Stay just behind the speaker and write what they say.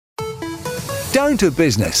Down to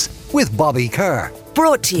Business with Bobby Kerr.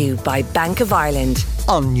 Brought to you by Bank of Ireland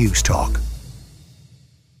on News Talk.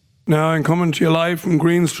 Now I'm coming to you live from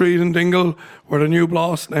Green Street in Dingle, where the new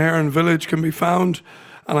Blas-na-HÉireann village can be found.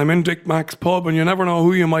 And I'm in Dick Mack's pub, and you never know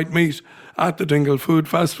who you might meet at the Dingle Food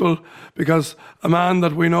Festival, because a man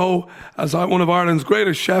that we know as one of Ireland's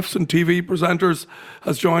greatest chefs and TV presenters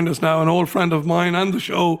has joined us now, an old friend of mine and the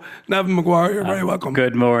show, Nevin Maguire. You're very welcome.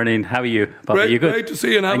 Good morning. How are you, Bobby? You good? Great to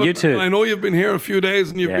see you, Nevin. And you too. I know you've been here a few days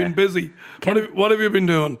and you've been busy. What have you been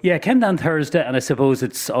doing? Yeah, came down Thursday, and I suppose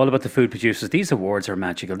it's all about the food producers. These awards are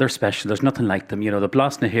magical. They're special. There's nothing like them. You know, the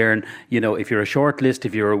Blas-na-HÉireann, if you're a shortlist,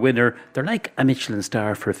 if you're a winner, they're like a Michelin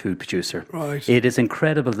star for a food producer. Right. It is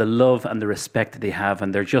incredible, the love and the respect that they have,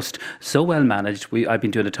 and they're just so well managed. I've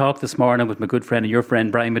been doing a talk this morning with my good friend and your friend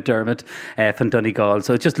Brian McDermott from Donegal.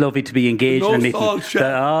 So it's just lovely to be engaged and meeting.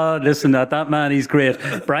 Listen, that man, he's great.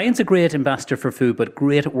 Brian's a great ambassador for food, but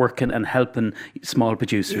great at working and helping small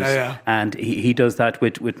producers. Yeah. And he does that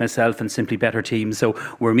with myself and Simply Better team. So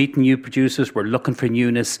we're meeting new producers. We're looking for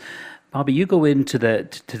newness. Bobby, you go into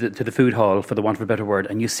the food hall, for the want of a better word,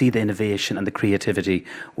 and you see the innovation and the creativity.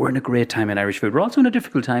 We're in a great time in Irish food. We're also in a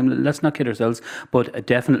difficult time, let's not kid ourselves, but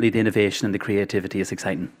definitely the innovation and the creativity is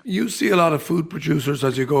exciting. You see a lot of food producers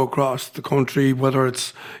as you go across the country, whether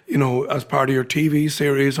it's, as part of your TV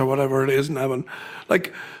series or whatever it is, Nevin.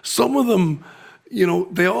 Like, some of them,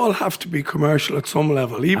 they all have to be commercial at some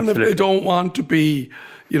level, even Absolutely. if they don't want to be,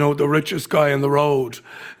 the richest guy on the road.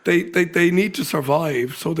 They need to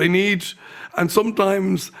survive. So and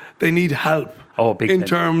sometimes they need help in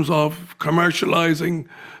terms of commercializing,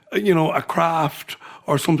 a craft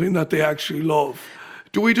or something that they actually love.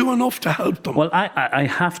 Do we do enough to help them? Well, I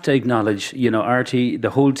have to acknowledge, Artie, the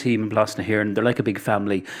whole team in Blas-na-HÉireann, they're like a big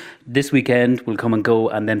family. This weekend will come and go,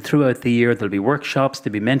 and then throughout the year there'll be workshops,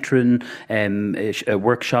 there'll be mentoring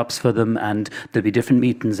workshops for them, and there'll be different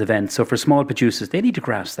meetings, events. So for small producers, they need to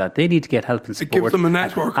grasp that. They need to get help and support. It gives them a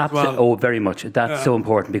network as well. Oh, very much. That's so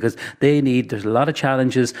important, because there's a lot of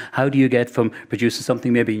challenges. How do you get from producing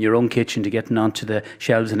something maybe in your own kitchen to getting onto the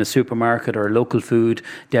shelves in a supermarket or a local food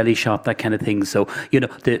deli shop, that kind of thing. So,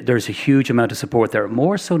 there's a huge amount of support there,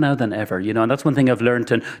 more so now than ever, and that's one thing I've learned,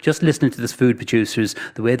 and just listening to these food producers,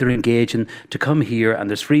 the way they're engaging to come here, and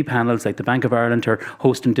there's free panels, like the Bank of Ireland are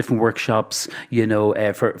hosting different workshops,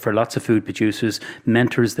 for lots of food producers,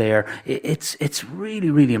 mentors there. It's really,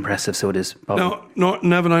 really impressive, so it is, Bobby. Now,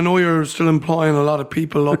 Nevin, I know you're still employing a lot of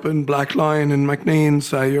people up in Black Lion and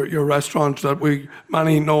McNean's, your restaurant that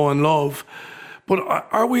many know and love. But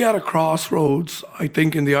are we at a crossroads, I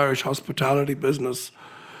think, in the Irish hospitality business,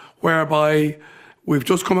 whereby we've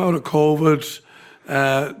just come out of COVID,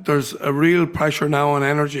 there's a real pressure now on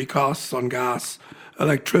energy costs, on gas,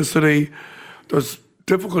 electricity, there's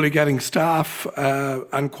difficulty getting staff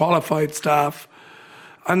and qualified staff,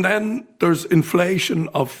 and then there's inflation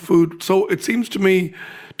of food. So it seems to me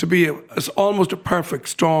to be it's almost a perfect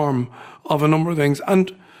storm of a number of things.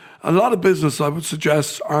 And a lot of businesses, I would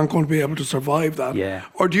suggest, aren't going to be able to survive that. Yeah.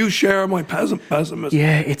 Or do you share my pessimism?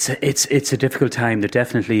 Yeah, it's a difficult time. There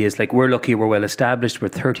definitely is. Like, we're lucky, we're well established. We're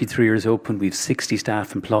 33 years open. We've 60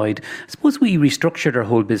 staff employed. I suppose we restructured our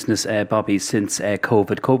whole business, Bobby, since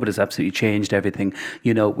COVID. COVID has absolutely changed everything.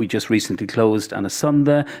 We just recently closed on a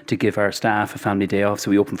Sunday to give our staff a family day off.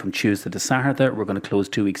 So we open from Tuesday to Saturday. We're going to close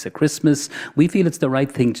 2 weeks at Christmas. We feel it's the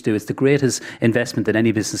right thing to do. It's the greatest investment that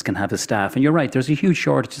any business can have as staff. And you're right, there's a huge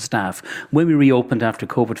shortage of staff. When we reopened after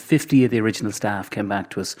COVID, 50 of the original staff came back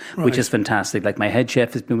to us, which is fantastic. Like, my head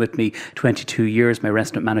chef has been with me 22 years, my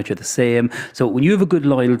restaurant manager the same. So when you have a good,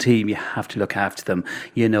 loyal team, you have to look after them.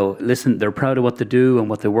 Listen, they're proud of what they do and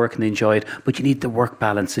what they work and they enjoy it, but you need the work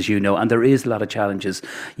balance, as and there is a lot of challenges.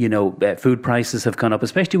 Food prices have gone up,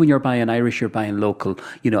 especially when you're buying Irish, you're buying local,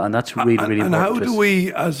 and that's really, really important. And how do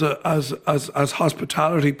we, as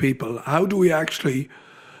hospitality people, how do we actually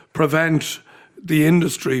prevent the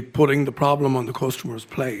industry putting the problem on the customer's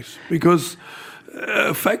plate? Because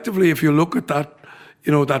effectively, if you look at that,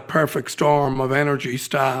 that perfect storm of energy,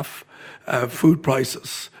 staff, food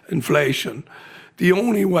prices, inflation, the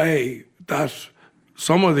only way that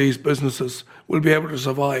some of these businesses will be able to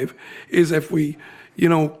survive is if we,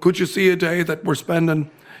 could you see a day that we're spending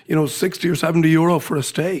 60 or 70 euro for a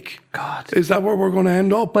steak? God. Is that where we're going to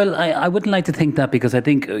end up? Well, I wouldn't like to think that, because I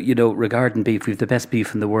think, regarding beef, we've the best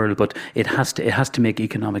beef in the world, but it has to make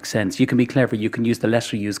economic sense. You can be clever. You can use the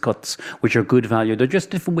lesser used cuts, which are good value. They're just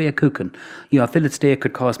a different way of cooking. A fillet steak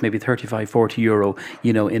could cost maybe 35, 40 euro,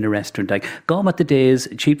 in a restaurant. Like, gone with the days,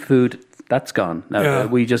 cheap food, That's gone. Now, Yeah.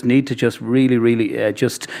 we just need to just really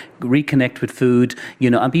just reconnect with food,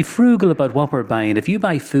 and be frugal about what we're buying. If you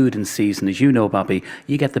buy food in season, as you know, Bobby,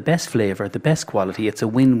 you get the best flavour, the best quality. It's a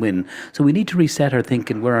win-win. So we need to reset our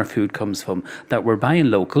thinking where our food comes from, that we're buying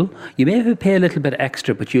local. You may have to pay a little bit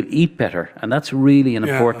extra, but you'll eat better. And that's really an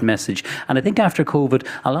important message. And I think after COVID,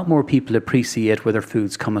 a lot more people appreciate where their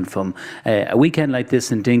food's coming from. A weekend like this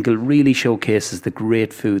in Dingle really showcases the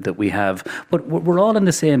great food that we have. But we're all in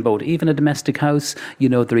the same boat. Even a domestic house,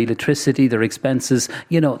 their electricity, their expenses,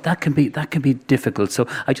 that can be difficult. So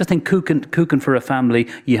I just think cooking for a family,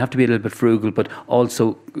 you have to be a little bit frugal, but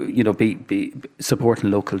also, be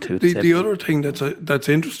supporting local too. The other thing that's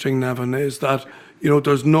interesting, Nevin, is that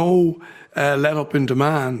there's no let up in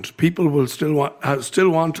demand. People will still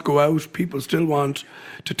want to go out. People still want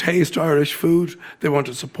to taste Irish food. They want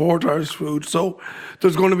to support Irish food. So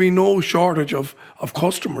there's going to be no shortage of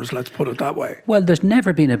customers, let's put it that way. Well, there's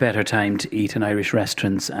never been a better time to eat in Irish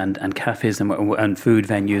restaurants and cafes and food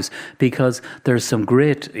venues, because there's some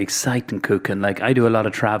great, exciting cooking. Like, I do a lot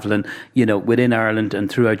of travelling, within Ireland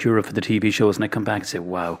and throughout Europe for the TV shows, and I come back and say,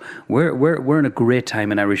 wow, we're in a great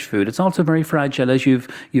time in Irish food. It's also very fragile, as you've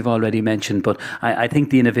already mentioned, but I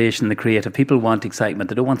think the innovation, the creative, people want excitement.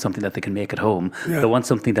 They don't want something that they can make at home. Yeah. They want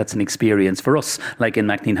something that's an experience. For us, like in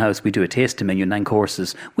Maclean House, we do a tasting menu, 9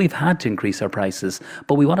 courses. We've had to increase our prices,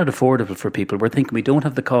 but we want it affordable for people. We're thinking we don't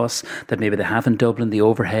have the costs that maybe they have in Dublin, the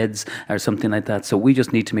overheads or something like that. So we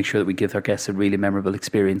just need to make sure that we give our guests a really memorable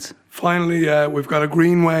experience. Finally, we've got a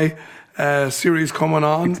Greenway series coming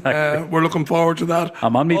on. Exactly. We're looking forward to that.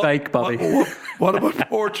 I'm on my bike, Bobby. What about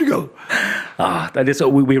Portugal?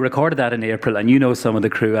 We recorded that in April, and some of the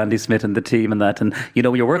crew, Andy Smith and the team and that, and you're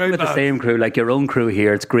working Great with lads. the same crew, like your own crew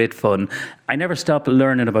here. It's great fun. I never stop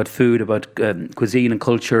learning about food, about cuisine and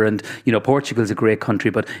culture, and Portugal's a great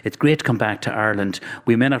country, but it's great to come back to Ireland.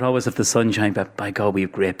 We may not always have the sunshine, but by God, we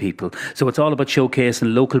have great people. So it's all about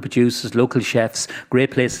showcasing local producers, local chefs,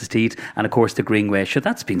 great places to eat, and of course the Greenway. So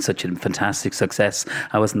that's been such a fantastic success.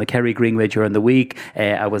 I was in the Kerry Greenway during the week.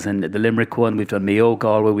 I was in the Limerick one. We've done Mayo,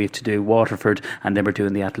 Galway. We have to do Waterford, and then we're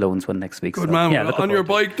doing the Athlone one next week. Good man. looking On your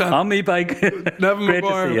forward to it. bike, then. On me bike. Nevin Great to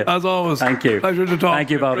see McGuire, you. as always. Thank you. Pleasure to talk. Thank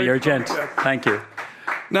you, Bobby. Great You're a talk, gent. yeah. Thank you.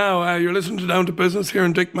 Now, you're listening to Down to Business here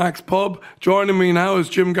in Dick Mack's Pub. Joining me now is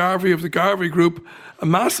Jim Garvey of the Garvey Group, a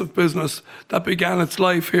massive business that began its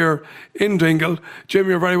life here in Dingle. Jim,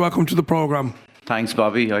 you're very welcome to the programme. Thanks,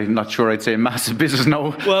 Bobby. I'm not sure I'd say massive business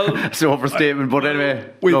now. Well, it's an overstatement, but anyway.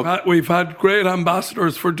 We've had great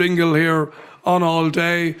ambassadors for Dingle here on all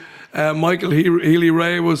day. Michael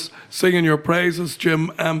Healy-Ray was singing your praises,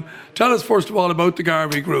 Jim. Tell us first of all about the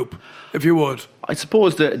Garvey Group, if you would. I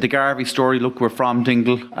suppose the Garvey story, look, we're from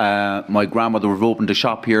Dingle. My grandmother would have opened a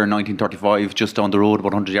shop here in 1935, just down the road,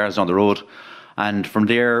 about 100 yards down the road. And from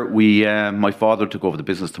there, my father took over the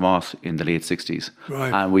business, Tomas, in the late 60s.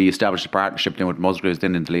 Right. And we established a partnership then with Musgraves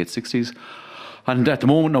then in the late 60s. And at the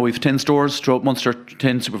moment now we've 10 stores throughout Munster,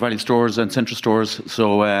 10 Super Value stores and Central stores.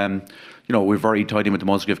 So, we're very tied in with the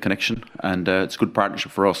Musgrave connection, and it's a good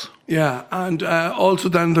partnership for us. Yeah, and also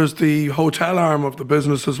then there's the hotel arm of the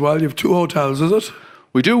business as well. You have 2 hotels, is it?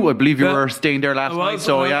 We do. I believe you were staying there last night.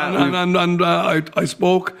 So yeah, I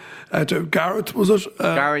spoke to Gareth, was it?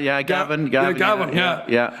 Gary, yeah, Gavin,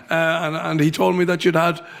 yeah. And he told me that you'd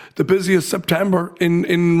had the busiest September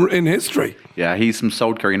in history. Yeah, he's from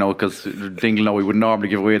South Kerry, because Dingle, we would normally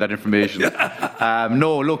give away that information.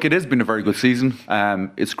 No, look, it has been a very good season.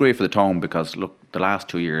 It's great for the town because, look, the last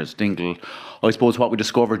 2 years, Dingle, I suppose what we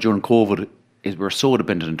discovered during COVID is we're so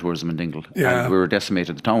dependent on tourism in Dingle. Yeah. And we were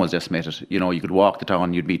decimated. The town was decimated. You could walk the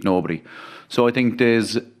town, you'd meet nobody. So I think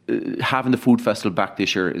there's having the food festival back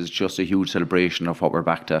this year is just a huge celebration of what we're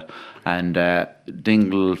back to. And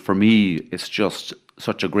Dingle, for me, it's just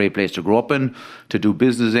such a great place to grow up in, to do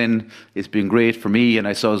business in. It's been great for me, and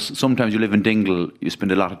I suppose sometimes you live in Dingle, you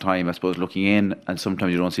spend a lot of time, I suppose, looking in, and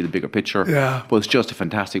sometimes you don't see the bigger picture. Yeah. But it's just a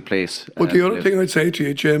fantastic place. But the other thing I'd say to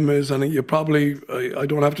you, Jim, is, and you probably, I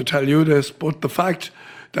don't have to tell you this, but the fact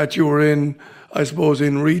that you were in, I suppose,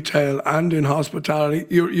 in retail and in hospitality,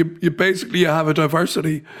 you basically have a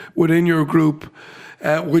diversity within your group,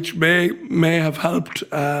 which may have helped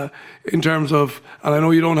in terms of, and I know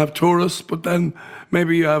you don't have tourists, but then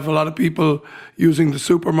maybe you have a lot of people using the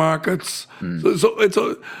supermarkets. So it's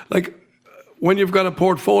like when you've got a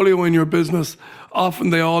portfolio in your business, often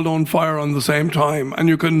they all don't fire on the same time, and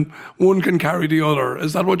one can carry the other.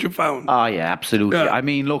 Is that what you found? Oh yeah, absolutely. Yeah. I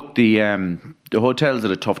mean, look, the hotels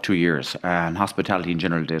had a tough 2 years, and hospitality in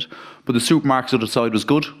general did. But the supermarkets other side was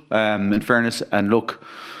good, in fairness. And look,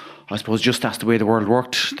 I suppose just that's the way the world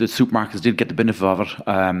worked. The supermarkets did get the benefit of it,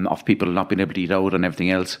 of people not being able to eat out and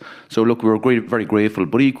everything else. So look, we were very grateful.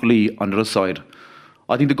 But equally, on the other side,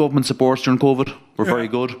 I think the government supports during COVID were very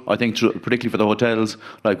good. I think particularly for the hotels,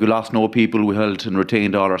 like we lost no people, we held and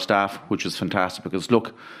retained all our staff, which was fantastic because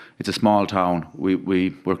look, it's a small town.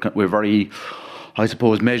 We're very, I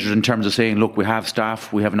suppose, measured in terms of saying, look, we have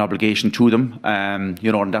staff, we have an obligation to them, and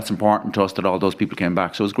that's important to us that all those people came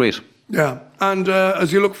back. So it was great. Yeah, and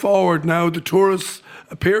as you look forward now, the tourists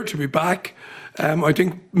appear to be back. I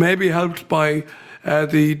think maybe helped by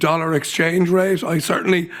the dollar exchange rate. I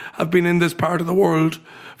certainly have been in this part of the world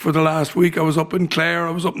for the last week. I was up in Clare,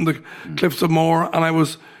 I was up in the Cliffs of Moher, and I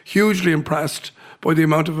was hugely impressed by the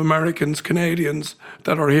amount of Americans, Canadians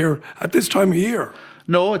that are here at this time of year.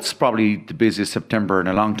 No, it's probably the busiest September in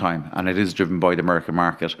a long time, and it is driven by the American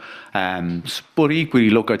market. But equally,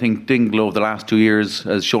 look, I think Dingle over the last 2 years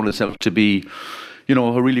has shown itself to be,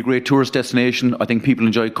 a really great tourist destination. I think people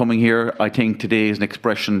enjoy coming here. I think today is an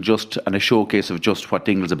expression and a showcase of just what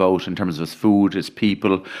Dingle's about in terms of its food, its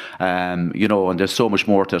people, and there's so much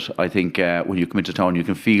more to it. I think when you come into town, you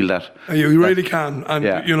can feel that. You really can, and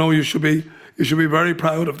you should be. You should be very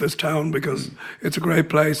proud of this town because it's a great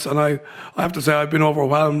place, and I have to say I've been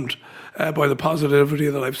overwhelmed by the positivity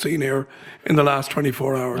that I've seen here in the last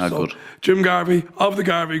 24 hours. So, good. Jim Garvey of the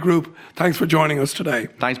Garvey Group, thanks for joining us today.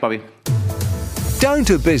 Thanks, Bobby. Down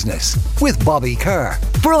to Business with Bobby Kerr.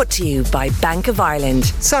 Brought to you by Bank of Ireland.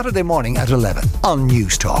 Saturday morning at 11 on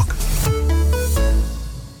News Talk.